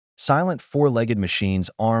silent four-legged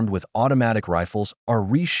machines armed with automatic rifles are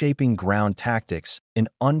reshaping ground tactics in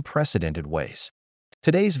unprecedented ways.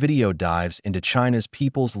 Today's video dives into China's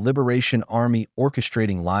People's Liberation Army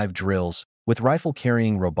orchestrating live drills with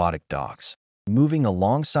rifle-carrying robotic dogs, moving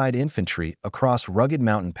alongside infantry across rugged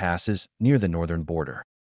mountain passes near the northern border.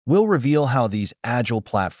 We'll reveal how these agile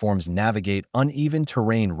platforms navigate uneven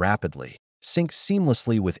terrain rapidly, sync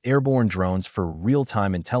seamlessly with airborne drones for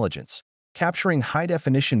real-time intelligence, capturing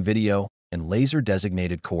high-definition video and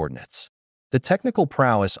laser-designated coordinates. The technical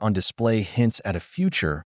prowess on display hints at a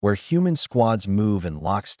future where human squads move in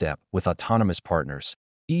lockstep with autonomous partners,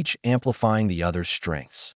 each amplifying the other's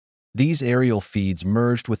strengths. These aerial feeds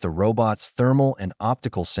merged with the robot's thermal and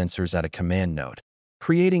optical sensors at a command node,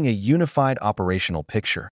 creating a unified operational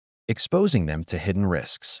picture, exposing them to hidden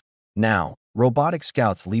risks. Now, robotic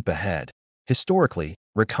scouts leap ahead. Historically,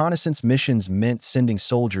 reconnaissance missions meant sending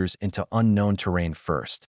soldiers into unknown terrain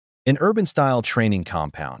first. In urban-style training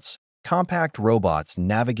compounds, compact robots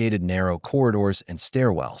navigated narrow corridors and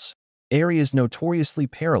stairwells, areas notoriously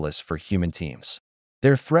perilous for human teams.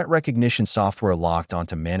 Their threat recognition software locked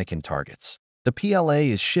onto mannequin targets. The PLA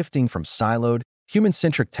is shifting from siloed,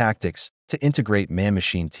 human-centric tactics to integrate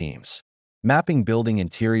man-machine teams, mapping building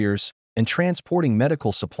interiors and transporting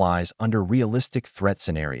medical supplies under realistic threat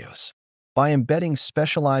scenarios by embedding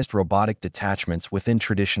specialized robotic detachments within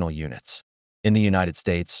traditional units. In the United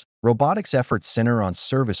States, robotics efforts center on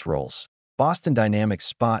service roles. Boston Dynamics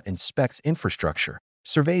spot inspects infrastructure,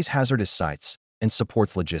 surveys hazardous sites, and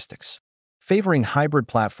supports logistics, favoring hybrid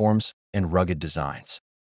platforms and rugged designs.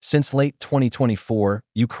 Since late 2024,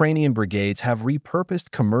 Ukrainian brigades have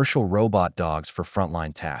repurposed commercial robot dogs for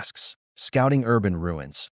frontline tasks, scouting urban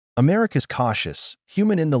ruins. America's cautious,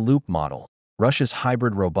 human-in-the-loop model, Russia's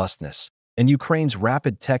hybrid robustness, and Ukraine's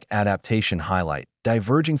rapid tech adaptation highlight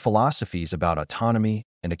diverging philosophies about autonomy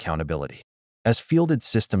and accountability. As fielded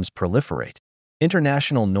systems proliferate,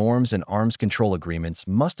 international norms and arms control agreements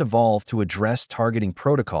must evolve to address targeting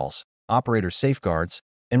protocols, operator safeguards,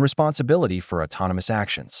 and responsibility for autonomous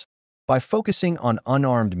actions. By focusing on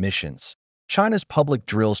unarmed missions, China's public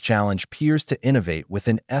drills challenge peers to innovate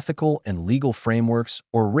within ethical and legal frameworks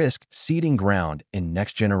or risk ceding ground in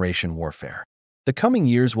next-generation warfare. The coming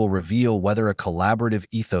years will reveal whether a collaborative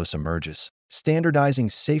ethos emerges, standardizing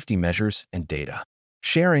safety measures and data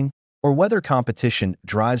sharing, or whether competition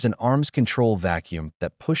drives an arms control vacuum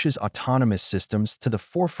that pushes autonomous systems to the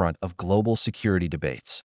forefront of global security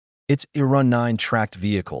debates. Its Iran-9 tracked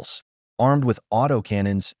vehicles, armed with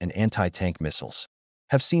autocannons and anti-tank missiles,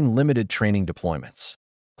 have seen limited training deployments.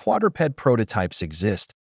 Quadruped prototypes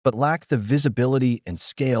exist, but lack the visibility and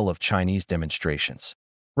scale of Chinese demonstrations.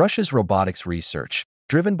 Russia's robotics research,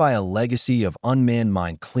 driven by a legacy of unmanned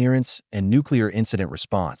mine clearance and nuclear incident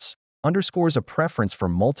response, underscores a preference for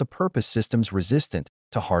multi-purpose systems resistant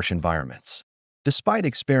to harsh environments. Despite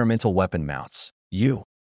experimental weapon mounts,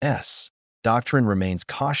 U.S. doctrine remains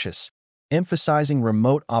cautious, emphasizing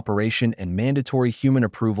remote operation and mandatory human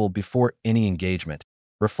approval before any engagement,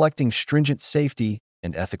 reflecting stringent safety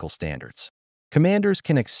and ethical standards. Commanders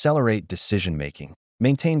can accelerate decision-making,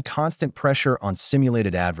 maintain constant pressure on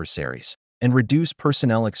simulated adversaries, and reduce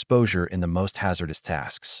personnel exposure in the most hazardous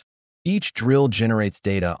tasks. Each drill generates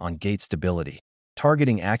data on gate stability,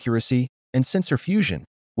 targeting accuracy, and sensor fusion,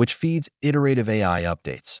 which feeds iterative AI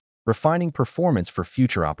updates, refining performance for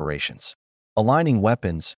future operations, aligning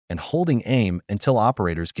weapons, and holding aim until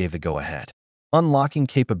operators gave the go-ahead, unlocking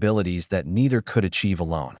capabilities that neither could achieve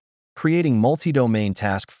alone, creating multi-domain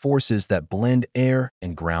task forces that blend air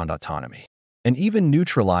and ground autonomy, and even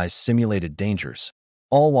neutralize simulated dangers,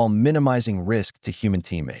 all while minimizing risk to human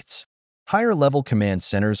teammates. Higher-level command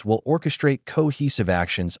centers will orchestrate cohesive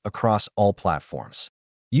actions across all platforms,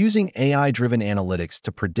 using AI-driven analytics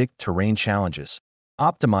to predict terrain challenges,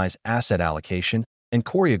 optimize asset allocation, and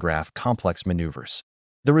choreograph complex maneuvers.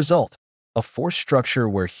 The result: a force structure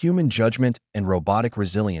where human judgment and robotic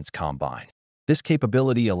resilience combine. This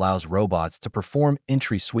capability allows robots to perform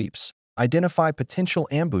entry sweeps, identify potential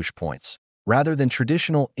ambush points, rather than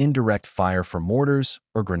traditional indirect fire from mortars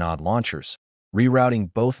or grenade launchers,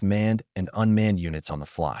 rerouting both manned and unmanned units on the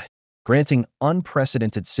fly, granting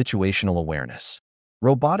unprecedented situational awareness.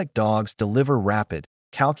 Robotic dogs deliver rapid,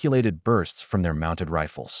 calculated bursts from their mounted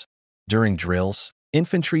rifles. During drills,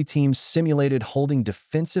 infantry teams simulated holding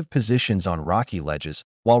defensive positions on rocky ledges,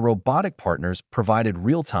 while robotic partners provided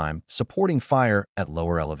real-time, supporting fire at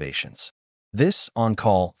lower elevations. This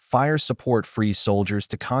on-call fire support frees soldiers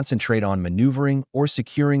to concentrate on maneuvering or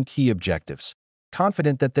securing key objectives,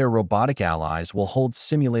 confident that their robotic allies will hold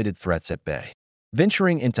simulated threats at bay.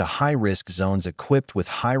 venturing into high-risk zones equipped with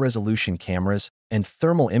high-resolution cameras and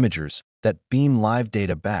thermal imagers that beam live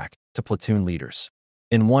data back to platoon leaders.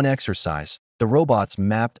 In one exercise, the robots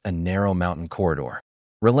mapped a narrow mountain corridor,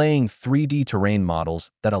 relaying 3D terrain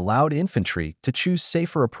models that allowed infantry to choose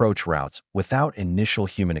safer approach routes without initial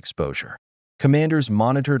human exposure. Commanders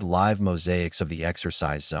monitored live mosaics of the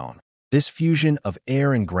exercise zone. This fusion of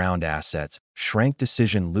air and ground assets shrank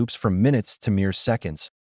decision loops from minutes to mere seconds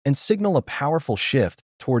and signal a powerful shift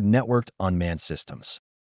toward networked unmanned systems.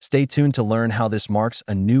 Stay tuned to learn how this marks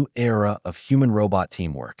a new era of human-robot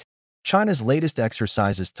teamwork. China's latest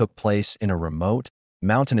exercises took place in a remote,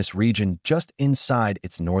 mountainous region just inside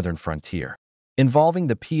its northern frontier, involving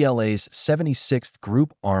the PLA's 76th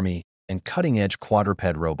Group Army and cutting-edge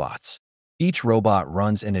quadruped robots. Each robot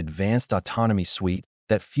runs an advanced autonomy suite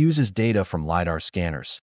that fuses data from LiDAR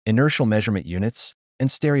scanners, inertial measurement units, and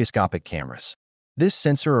stereoscopic cameras. This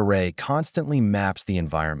sensor array constantly maps the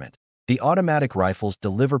environment. The automatic rifles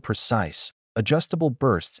deliver precise, adjustable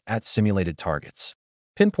bursts at simulated targets,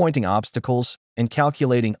 pinpointing obstacles and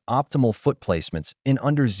calculating optimal foot placements in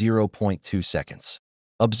under 0.2 seconds.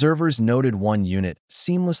 Observers noted one unit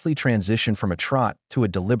seamlessly transition from a trot to a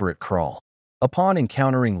deliberate crawl upon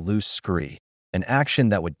encountering loose scurry, an action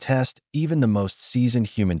that would test even the most seasoned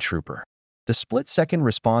human trooper. The split-second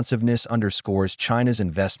responsiveness underscores China's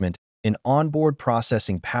investment in onboard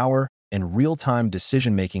processing power and real-time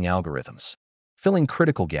decision-making algorithms, filling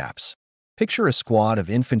critical gaps. Picture a squad of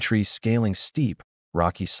infantry scaling steep,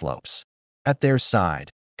 rocky slopes. At their side,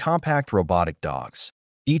 compact robotic dogs,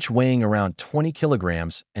 each weighing around 20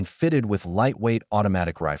 kilograms and fitted with lightweight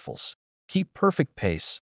automatic rifles, keep perfect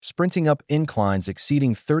pace, sprinting up inclines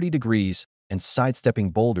exceeding 30 degrees and sidestepping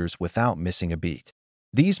boulders without missing a beat.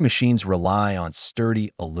 These machines rely on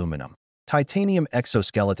sturdy aluminum, titanium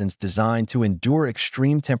exoskeletons designed to endure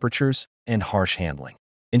extreme temperatures and harsh handling,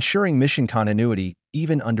 ensuring mission continuity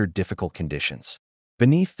even under difficult conditions.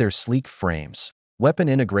 Beneath their sleek frames, weapon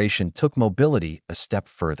integration took mobility a step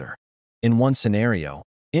further. In one scenario,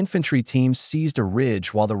 infantry teams seized a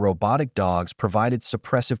ridge while the robotic dogs provided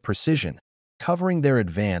suppressive precision, covering their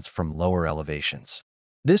advance from lower elevations.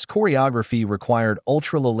 This choreography required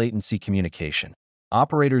ultra-low latency communication,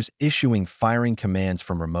 operators issuing firing commands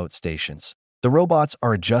from remote stations. The robots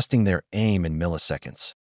are adjusting their aim in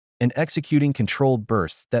milliseconds and executing controlled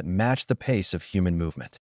bursts that match the pace of human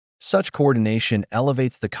movement. Such coordination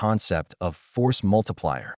elevates the concept of force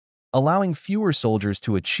multiplier, allowing fewer soldiers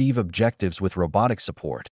to achieve objectives with robotic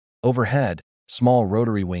support. Overhead, small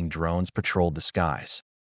rotary-wing drones patrolled the skies.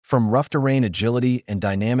 From rough terrain agility and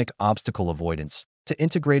dynamic obstacle avoidance to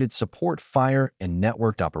integrated support fire and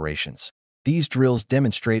networked operations, these drills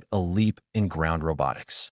demonstrate a leap in ground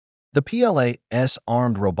robotics. The PLA's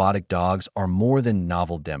armed robotic dogs are more than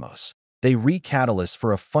novel demos. They recatalysts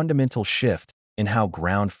for a fundamental shift in how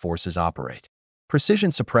ground forces operate.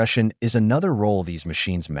 Precision suppression is another role these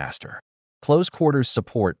machines master. Close-quarters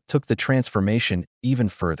support took the transformation even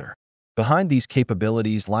further. Behind these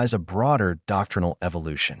capabilities lies a broader doctrinal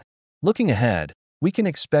evolution. Looking ahead, we can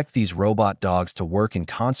expect these robot dogs to work in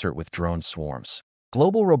concert with drone swarms.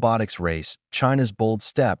 Global robotics race, China's bold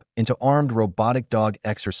step into armed robotic dog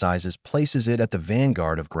exercises places it at the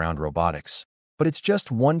vanguard of ground robotics. But it's just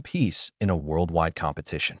one piece in a worldwide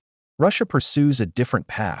competition. Russia pursues a different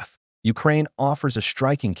path. Ukraine offers a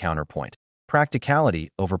striking counterpoint, practicality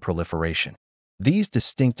over proliferation. These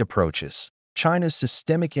distinct approaches, China's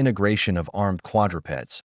systemic integration of armed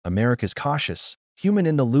quadrupeds, America's cautious,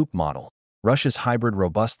 human-in-the-loop model, Russia's hybrid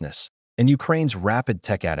robustness, and Ukraine's rapid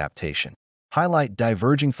tech adaptation, highlight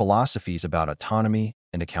diverging philosophies about autonomy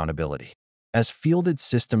and accountability. As fielded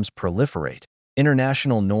systems proliferate,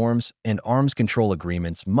 international norms and arms control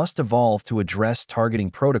agreements must evolve to address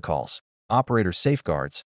targeting protocols, operator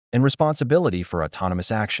safeguards, and responsibility for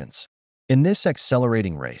autonomous actions. In this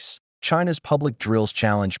accelerating race, China's public drills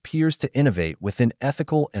challenge peers to innovate within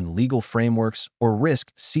ethical and legal frameworks or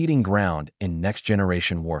risk ceding ground in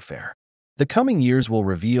next-generation warfare. The coming years will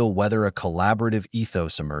reveal whether a collaborative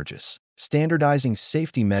ethos emerges, standardizing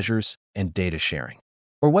safety measures and data sharing,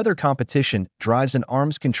 or whether competition drives an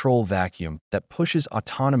arms control vacuum that pushes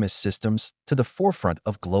autonomous systems to the forefront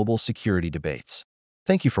of global security debates.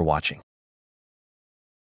 Thank you for watching.